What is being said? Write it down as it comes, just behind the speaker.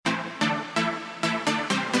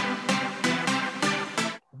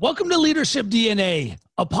Welcome to Leadership DNA,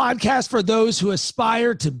 a podcast for those who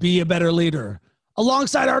aspire to be a better leader.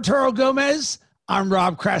 Alongside Arturo Gomez, I'm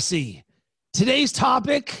Rob Cressy. Today's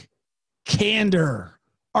topic, candor.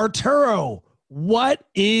 Arturo, what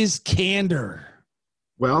is candor?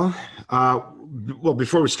 Well,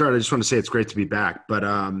 before we start, I just want to say it's great to be back. But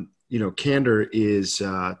candor is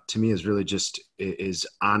to me is really just is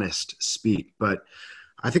honest speak. But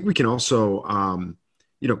I think we can also,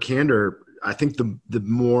 candor. I think the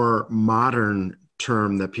more modern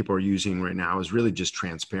term that people are using right now is really just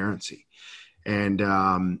transparency, and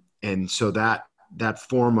so that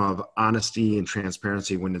form of honesty and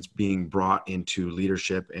transparency, when it's being brought into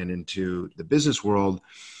leadership and into the business world,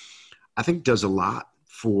 I think does a lot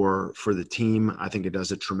for the team. I think it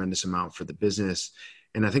does a tremendous amount for the business,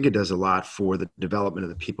 and I think it does a lot for the development of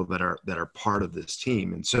the people that are part of this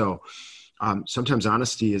team. And so sometimes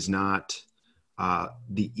honesty is not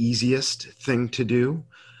the easiest thing to do.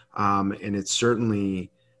 And it's certainly,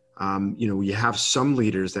 you have some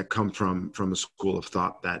leaders that come from a school of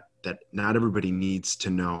thought that not everybody needs to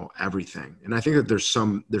know everything. And I think that there's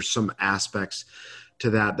some aspects to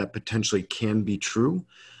that potentially can be true.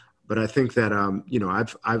 But I think that,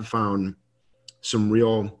 I've found some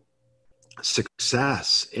real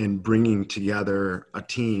success in bringing together a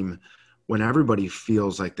team when everybody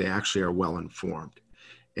feels like they actually are well-informed.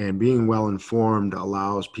 And being well-informed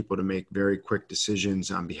allows people to make very quick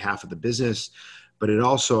decisions on behalf of the business. But it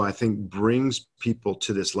also, I think, brings people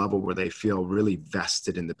to this level where they feel really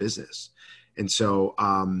vested in the business. And so,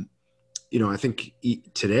 I think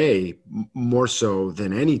today, more so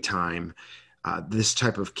than any time, this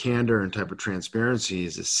type of candor and type of transparency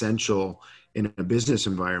is essential in a business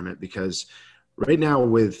environment, because right now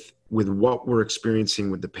with what we're experiencing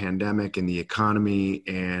with the pandemic and the economy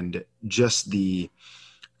and just the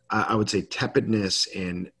I would say tepidness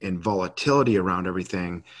and volatility around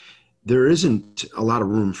everything, there isn't a lot of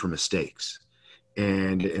room for mistakes.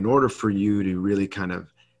 And in order for you to really kind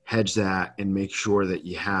of hedge that and make sure that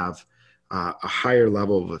you have a higher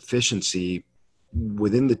level of efficiency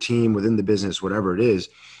within the team, within the business, whatever it is,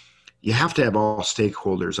 you have to have all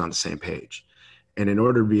stakeholders on the same page. And in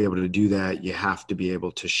order to be able to do that, you have to be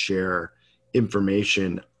able to share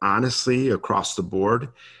information honestly across the board,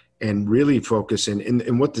 and really focus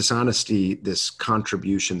in what this honesty, this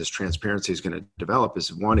contribution, this transparency is going to develop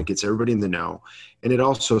is, one, it gets everybody in the know, and it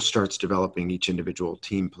also starts developing each individual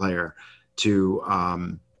team player to I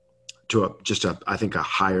think a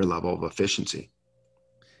higher level of efficiency.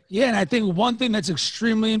 Yeah, and I think one thing that's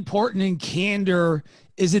extremely important in candor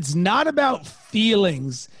is it's not about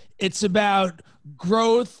feelings. It's about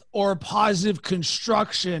growth or positive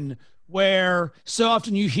construction, where so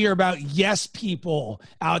often you hear about yes people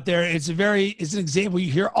out there. It's an example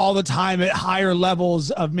you hear all the time at higher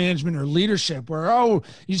levels of management or leadership, where, you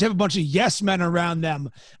just have a bunch of yes men around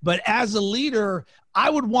them. But as a leader, I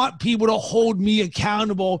would want people to hold me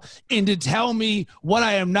accountable and to tell me what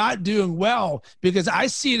I am not doing well, because I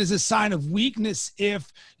see it as a sign of weakness if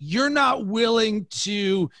you're not willing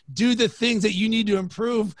to do the things that you need to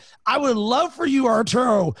improve. I would love for you,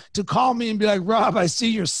 Arturo, to call me and be like, Rob, I see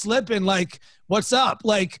you're slipping. Like, what's up?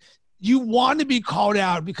 Like, you want to be called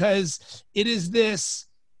out, because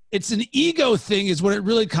it's an ego thing is what it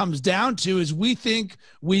really comes down to, is we think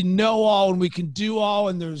we know all and we can do all,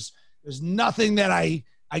 and there's nothing that I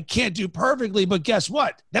can't do perfectly. But guess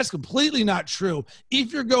what? That's completely not true.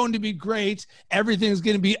 If you're going to be great, everything's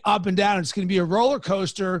going to be up and down. It's going to be a roller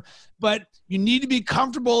coaster, but you need to be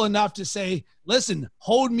comfortable enough to say, listen,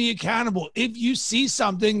 hold me accountable. If you see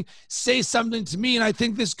something, say something to me. And I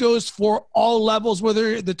think this goes for all levels, whether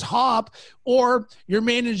you're at the top or you're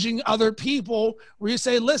managing other people, where you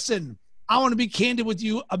say, listen, I want to be candid with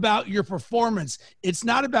you about your performance. It's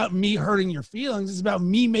not about me hurting your feelings. It's about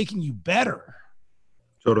me making you better.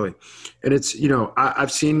 Totally. And it's,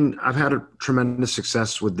 I've had a tremendous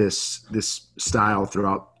success with this style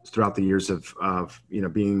throughout the years of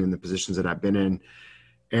being in the positions that I've been in.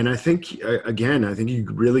 And I think, you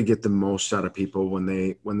really get the most out of people when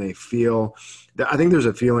they feel that. I think there's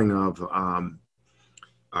a feeling of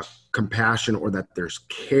compassion, or that there's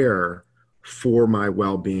care for my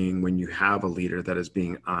well-being when you have a leader that is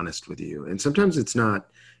being honest with you. And sometimes it's not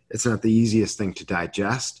the easiest thing to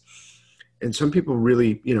digest. And some people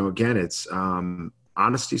really, it's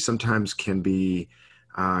honesty sometimes can be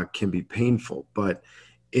painful, but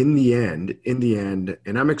in the end,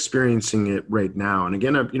 and I'm experiencing it right now. And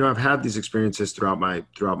again, I've had these experiences throughout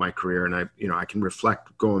my career, and I can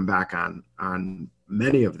reflect going back on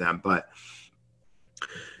many of them, but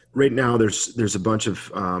right now there's a bunch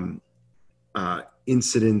of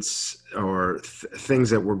incidents or or things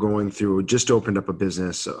that we're going through. Just opened up a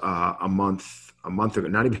business a month ago,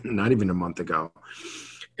 not even a month ago,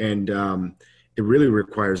 and it really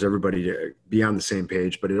requires everybody to be on the same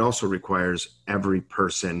page, but it also requires every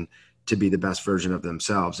person to be the best version of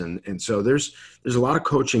themselves. And so there's a lot of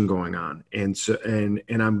coaching going on. And so, and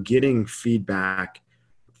I'm getting feedback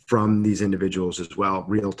from these individuals as well,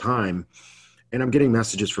 real time. And I'm getting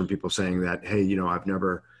messages from people saying that, hey, I've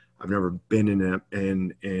never been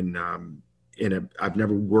I've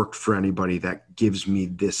never worked for anybody that gives me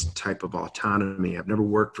this type of autonomy. I've never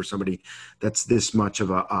worked for somebody that's this much of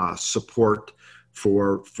a support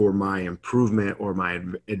for my improvement or my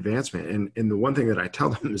advancement. And the one thing that I tell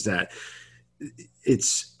them is that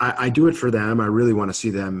I do it for them. I really want to see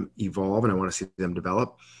them evolve and I want to see them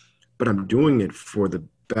develop, but I'm doing it for the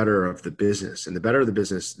better of the business. And the better of the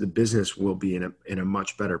business will be in a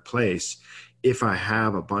much better place if I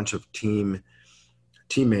have a bunch of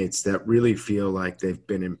teammates that really feel like they've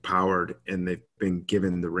been empowered and they've been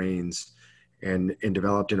given the reins and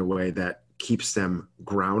developed in a way that keeps them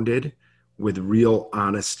grounded with real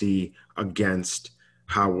honesty against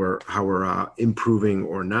how we're improving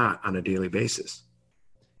or not on a daily basis.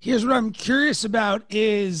 Here's what I'm curious about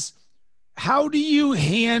is how do you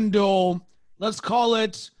handle, let's call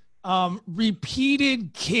it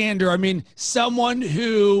repeated candor? I mean, someone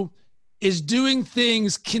who is doing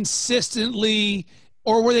things consistently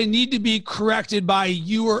or where they need to be corrected by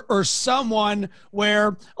you or someone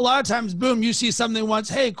where a lot of times, boom, you see something once,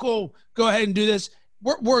 hey, cool, go ahead and do this.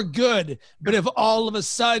 We're good. But if all of a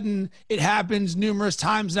sudden it happens numerous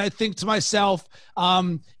times, and I think to myself,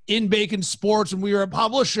 in Bacon Sports, when we were a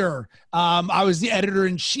publisher, I was the editor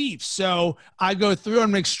in chief. So I go through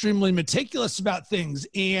and I'm extremely meticulous about things.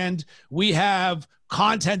 And we have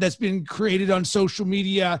content that's been created on social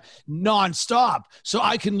media nonstop. So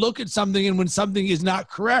I can look at something, and when something is not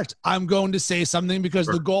correct, I'm going to say something because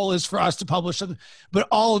the goal is for us to publish something. But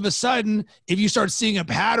all of a sudden, if you start seeing a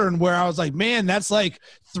pattern where I was like, man, that's like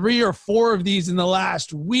 3 or 4 of these in the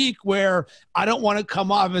last week, where I don't want to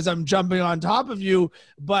come off as I'm jumping on top of you,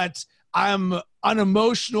 but I'm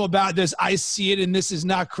unemotional about this. I see it and this is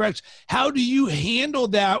not correct. How do you handle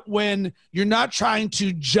that when you're not trying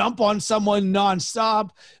to jump on someone nonstop,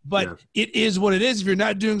 but it is what it is? If you're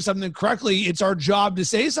not doing something correctly, it's our job to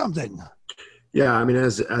say something. Yeah. I mean,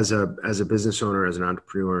 as a business owner, as an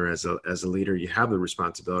entrepreneur, as a leader, you have the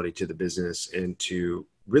responsibility to the business and to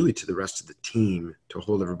really to the rest of the team to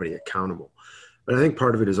hold everybody accountable. But I think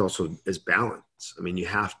part of it is also is balance. I mean,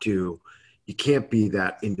 you can't be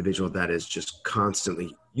that individual that is just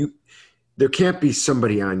constantly there can't be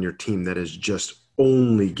somebody on your team that is just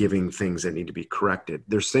only giving things that need to be corrected.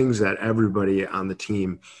 There's things that everybody on the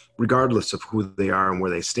team, regardless of who they are and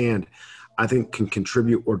where they stand, I think can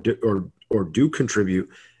contribute or do contribute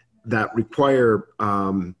that require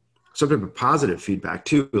some type of positive feedback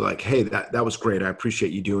too. Like, hey, that was great. I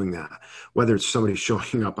appreciate you doing that. Whether it's somebody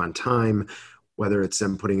showing up on time, whether it's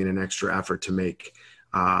them putting in an extra effort to make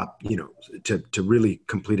to really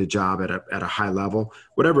complete a job at a high level,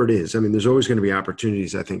 whatever it is. I mean, there's always going to be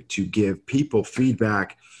opportunities, I think, to give people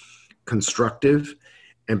feedback, constructive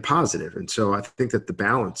and positive. And so I think that the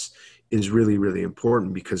balance is really, really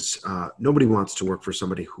important because nobody wants to work for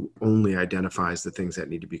somebody who only identifies the things that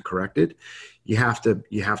need to be corrected. You have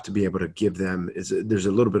to be able to give them, there's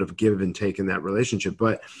a little bit of give and take in that relationship.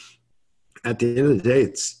 But at the end of the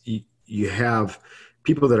day, you have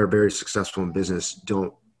people that are very successful in business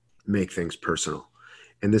don't make things personal.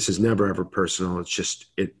 And this is never, ever personal. It's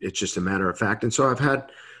just a matter of fact. And so I've had,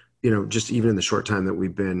 just even in the short time that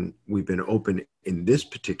we've been open in this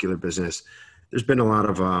particular business, there's been a lot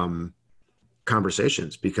of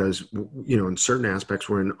conversations because, in certain aspects,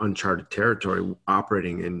 we're in uncharted territory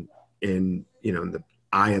operating in the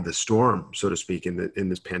eye of the storm, so to speak, in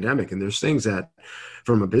this pandemic. And there's things that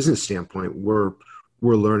from a business standpoint, we're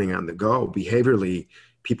learning on the go. Behaviorally,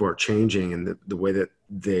 people are changing, and the way that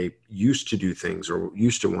they used to do things or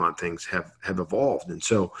used to want things have evolved. And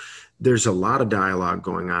so there's a lot of dialogue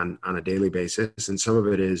going on a daily basis. And some of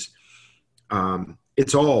it is,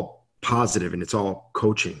 it's all positive and it's all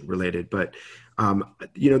coaching related, but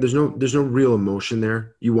there's no real emotion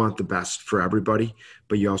there. You want the best for everybody,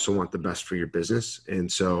 but you also want the best for your business.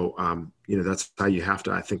 And so, that's how you have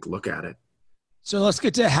to, I think, look at it. So let's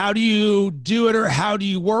get to how do you do it or how do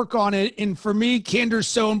you work on it? And for me, candor is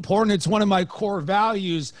so important. It's one of my core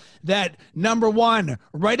values that, number one,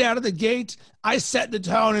 right out of the gate, I set the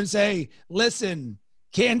tone and say, listen,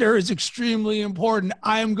 candor is extremely important.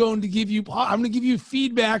 I'm going to give you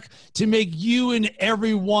feedback to make you and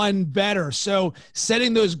everyone better. So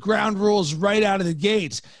setting those ground rules right out of the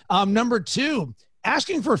gate. Number two,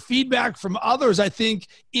 asking for feedback from others, I think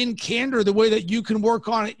in candor, the way that you can work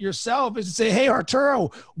on it yourself is to say, hey,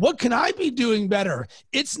 Arturo, what can I be doing better?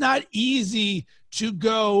 It's not easy to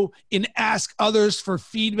go and ask others for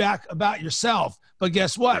feedback about yourself. But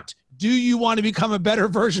guess what? Do you want to become a better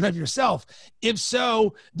version of yourself? If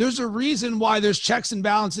so, there's a reason why there's checks and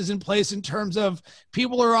balances in place in terms of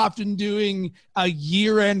people are often doing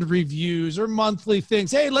year-end reviews or monthly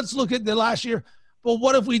things. Hey, let's look at the last year. Well,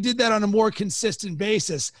 what if we did that on a more consistent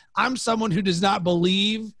basis? I'm someone who does not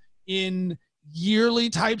believe in yearly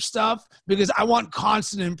type stuff because I want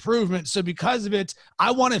constant improvement. So because of it,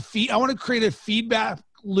 I want to create a feedback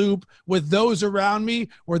loop with those around me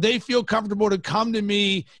where they feel comfortable to come to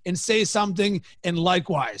me and say something, and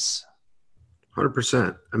likewise.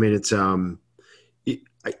 100%. I mean, it's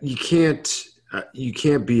you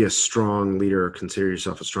can't be a strong leader or consider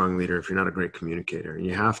yourself a strong leader if you're not a great communicator. And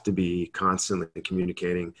you have to be constantly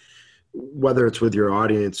communicating, whether it's with your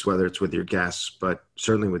audience, whether it's with your guests, but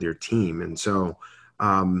certainly with your team. And so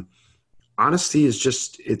honesty is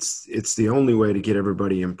just, it's the only way to get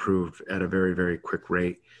everybody improved at a very, very quick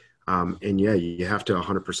rate. And yeah, you have to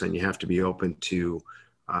 100%, you have to be open to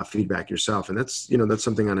feedback yourself. And that's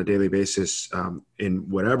something on a daily basis in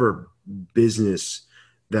whatever business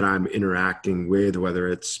that I'm interacting with, whether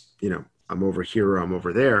it's, I'm over here or I'm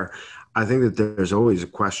over there. I think that there's always a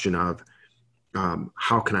question of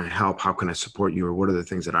how can I help? How can I support you? Or what are the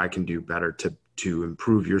things that I can do better to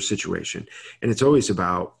improve your situation? And it's always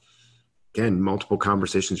about, again, multiple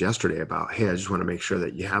conversations yesterday about, hey, I just want to make sure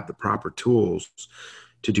that you have the proper tools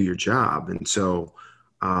to do your job. And so,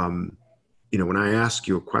 when I ask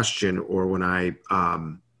you a question or when I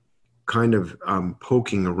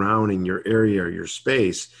poking around in your area or your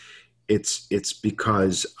space, it's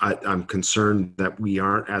because I'm concerned that we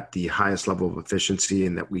aren't at the highest level of efficiency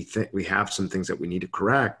and that we think we have some things that we need to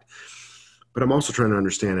correct. But I'm also trying to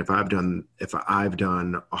understand if I've done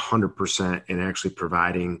 100% in actually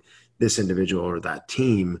providing this individual or that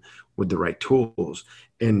team with the right tools.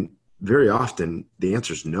 And very often the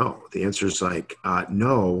answer is no. The answer is like,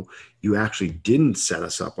 no, you actually didn't set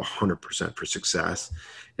us up 100% for success.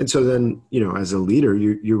 And so then, as a leader,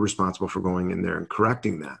 you're responsible for going in there and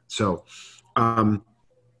correcting that. So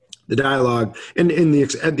the dialogue and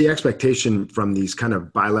the expectation from these kind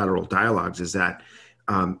of bilateral dialogues is that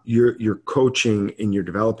you're coaching and you're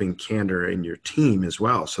developing candor in your team as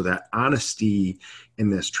well. So that honesty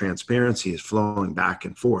and this transparency is flowing back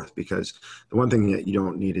and forth, because the one thing that you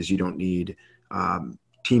don't need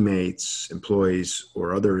teammates, employees,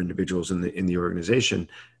 or other individuals in the organization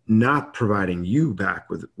not providing you back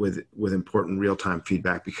with important real-time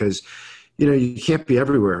feedback, because you can't be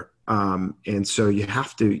everywhere, and so you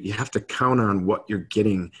have to count on what you're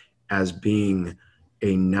getting as being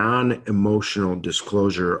a non-emotional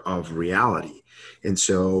disclosure of reality. And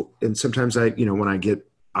sometimes I'll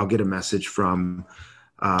get a message from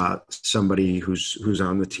somebody who's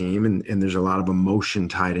on the team, and there's a lot of emotion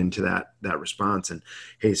tied into that response. And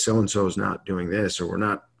hey, so-and-so is not doing this, or we're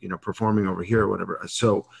not, performing over here or whatever.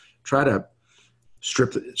 So try to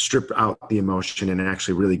strip out the emotion and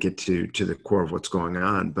actually really get to the core of what's going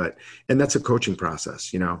on. And that's a coaching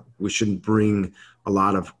process. We shouldn't bring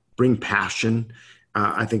passion,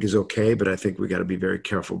 I think is okay, but I think we got to be very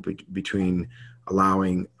careful between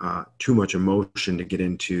allowing too much emotion to get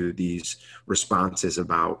into these responses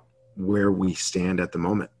about where we stand at the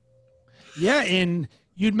moment. Yeah. And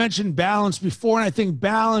you'd mentioned balance before, and I think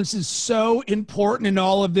balance is so important in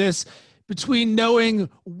all of this, between knowing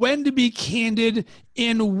when to be candid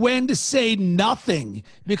and when to say nothing,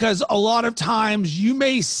 because a lot of times you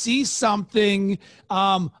may see something,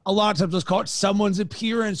 a lot of times let's call it someone's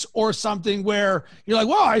appearance or something where you're like,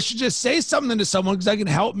 well, I should just say something to someone because I can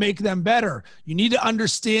help make them better. You need to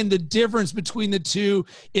understand the difference between the two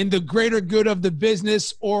in the greater good of the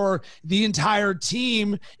business or the entire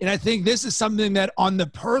team. And I think this is something that on the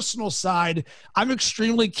personal side, I'm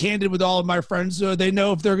extremely candid with all of my friends. So they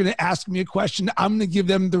know if they're going to ask me a question, I'm going to give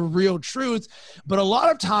them the real truth. But a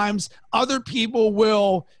lot of times other people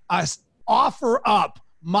will offer up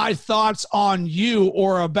my thoughts on you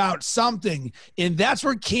or about something. And that's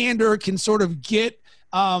where candor can sort of get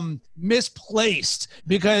misplaced,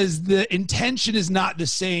 because the intention is not the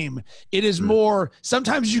same. It is more,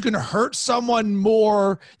 sometimes you can hurt someone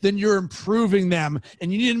more than you're improving them.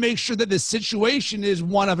 And you need to make sure that the situation is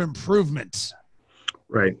one of improvement.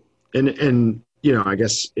 Right. And I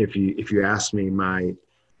guess if you ask me my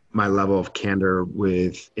level of candor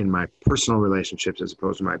in my personal relationships as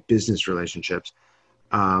opposed to my business relationships,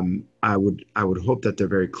 I would hope that they're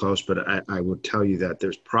very close, but I would tell you that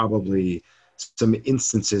there's probably some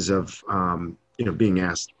instances of being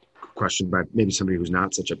asked questions by maybe somebody who's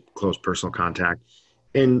not such a close personal contact.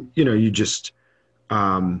 And, you know, you just,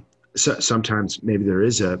 sometimes maybe there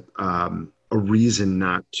is a reason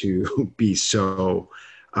not to be so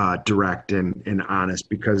direct and honest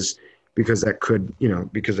because that could, you know,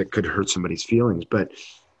 because it could hurt somebody's feelings. But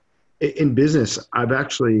in business, I've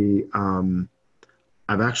actually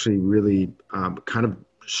really kind of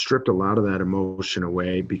stripped a lot of that emotion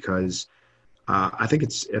away because I think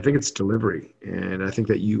it's delivery, and I think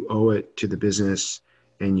that you owe it to the business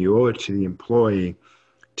and you owe it to the employee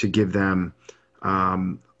to give them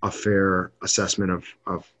a fair assessment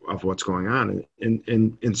of what's going on,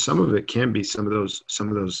 and some of it can be some of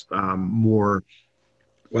those more,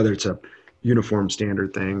 whether it's a uniform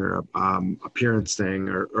standard thing or appearance thing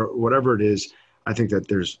or whatever it is. I think that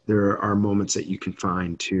there are moments that you can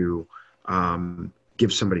find to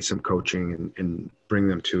give somebody some coaching and bring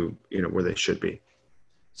them to, you know, where they should be.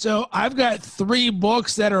 So I've got 3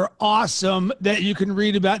 books that are awesome that you can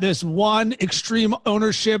read about this. One, Extreme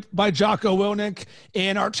Ownership by Jocko Willink.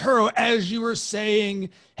 And Arturo, as you were saying,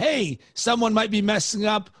 hey, someone might be messing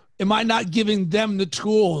up. Am I not giving them the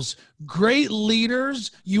tools? Great leaders,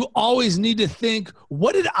 you always need to think,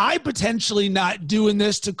 what did I potentially not do in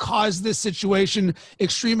this to cause this situation?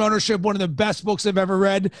 Extreme Ownership, one of the best books I've ever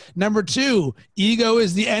read. Number 2, Ego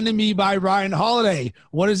is the Enemy by Ryan Holiday.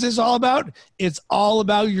 What is this all about? It's all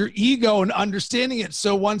about your ego and understanding it.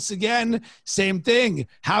 So once again, same thing.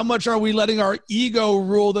 How much are we letting our ego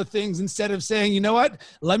rule the things instead of saying, you know what,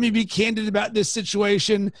 let me be candid about this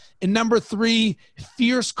situation? And number 3,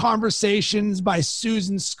 Fierce Conversations by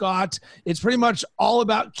Susan Scott. It's pretty much all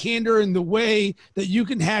about candor and the way that you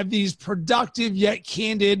can have these productive yet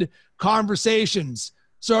candid conversations.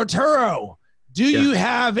 So Arturo, do you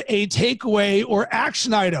have a takeaway or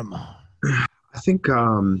action item? I think,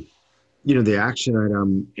 you know, the action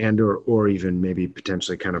item or even maybe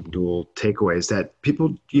potentially kind of dual takeaways that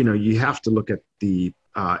people, you know, you have to look at the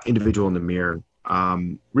individual in the mirror,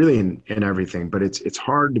 really in everything, but it's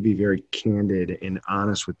hard to be very candid and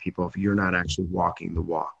honest with people if you're not actually walking the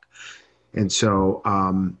walk. And so,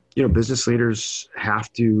 you know, business leaders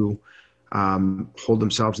have to hold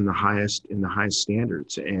themselves in the highest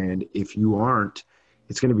standards. And if you aren't,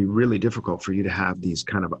 it's going to be really difficult for you to have these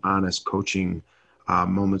kind of honest coaching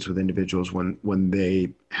moments with individuals when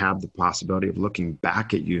they have the possibility of looking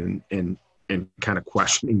back at you and kind of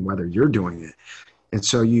questioning whether you're doing it. And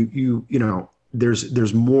so you know,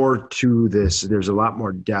 there's more to this. There's a lot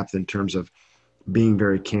more depth in terms of being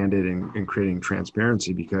very candid and creating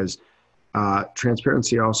transparency, because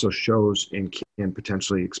transparency also shows and can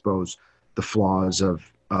potentially expose the flaws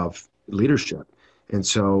of leadership. And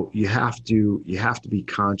so you have to be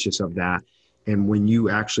conscious of that. And when you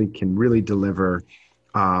actually can really deliver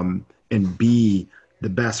and be the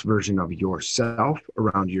best version of yourself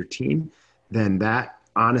around your team, then that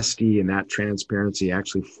honesty and that transparency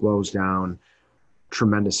actually flows down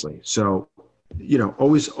tremendously. So, you know,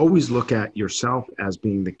 always look at yourself as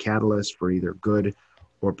being the catalyst for either good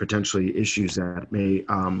or potentially issues that may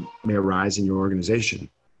arise in your organization.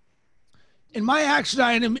 And my action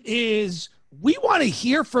item is, we want to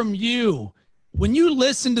hear from you. When you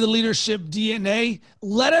listen to the Leadership DNA,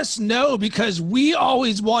 let us know, because we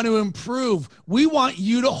always want to improve. We want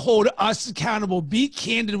you to hold us accountable. Be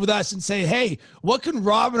candid with us and say, hey, what can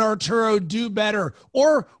Rob and Arturo do better?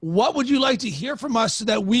 Or what would you like to hear from us so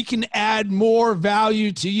that we can add more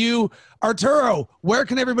value to you? Arturo, where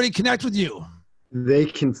can everybody connect with you? They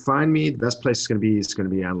can find me. The best place is going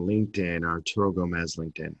to be on LinkedIn, Arturo Gomez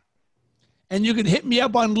LinkedIn. And you can hit me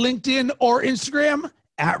up on LinkedIn or Instagram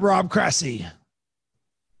at Rob Cressy.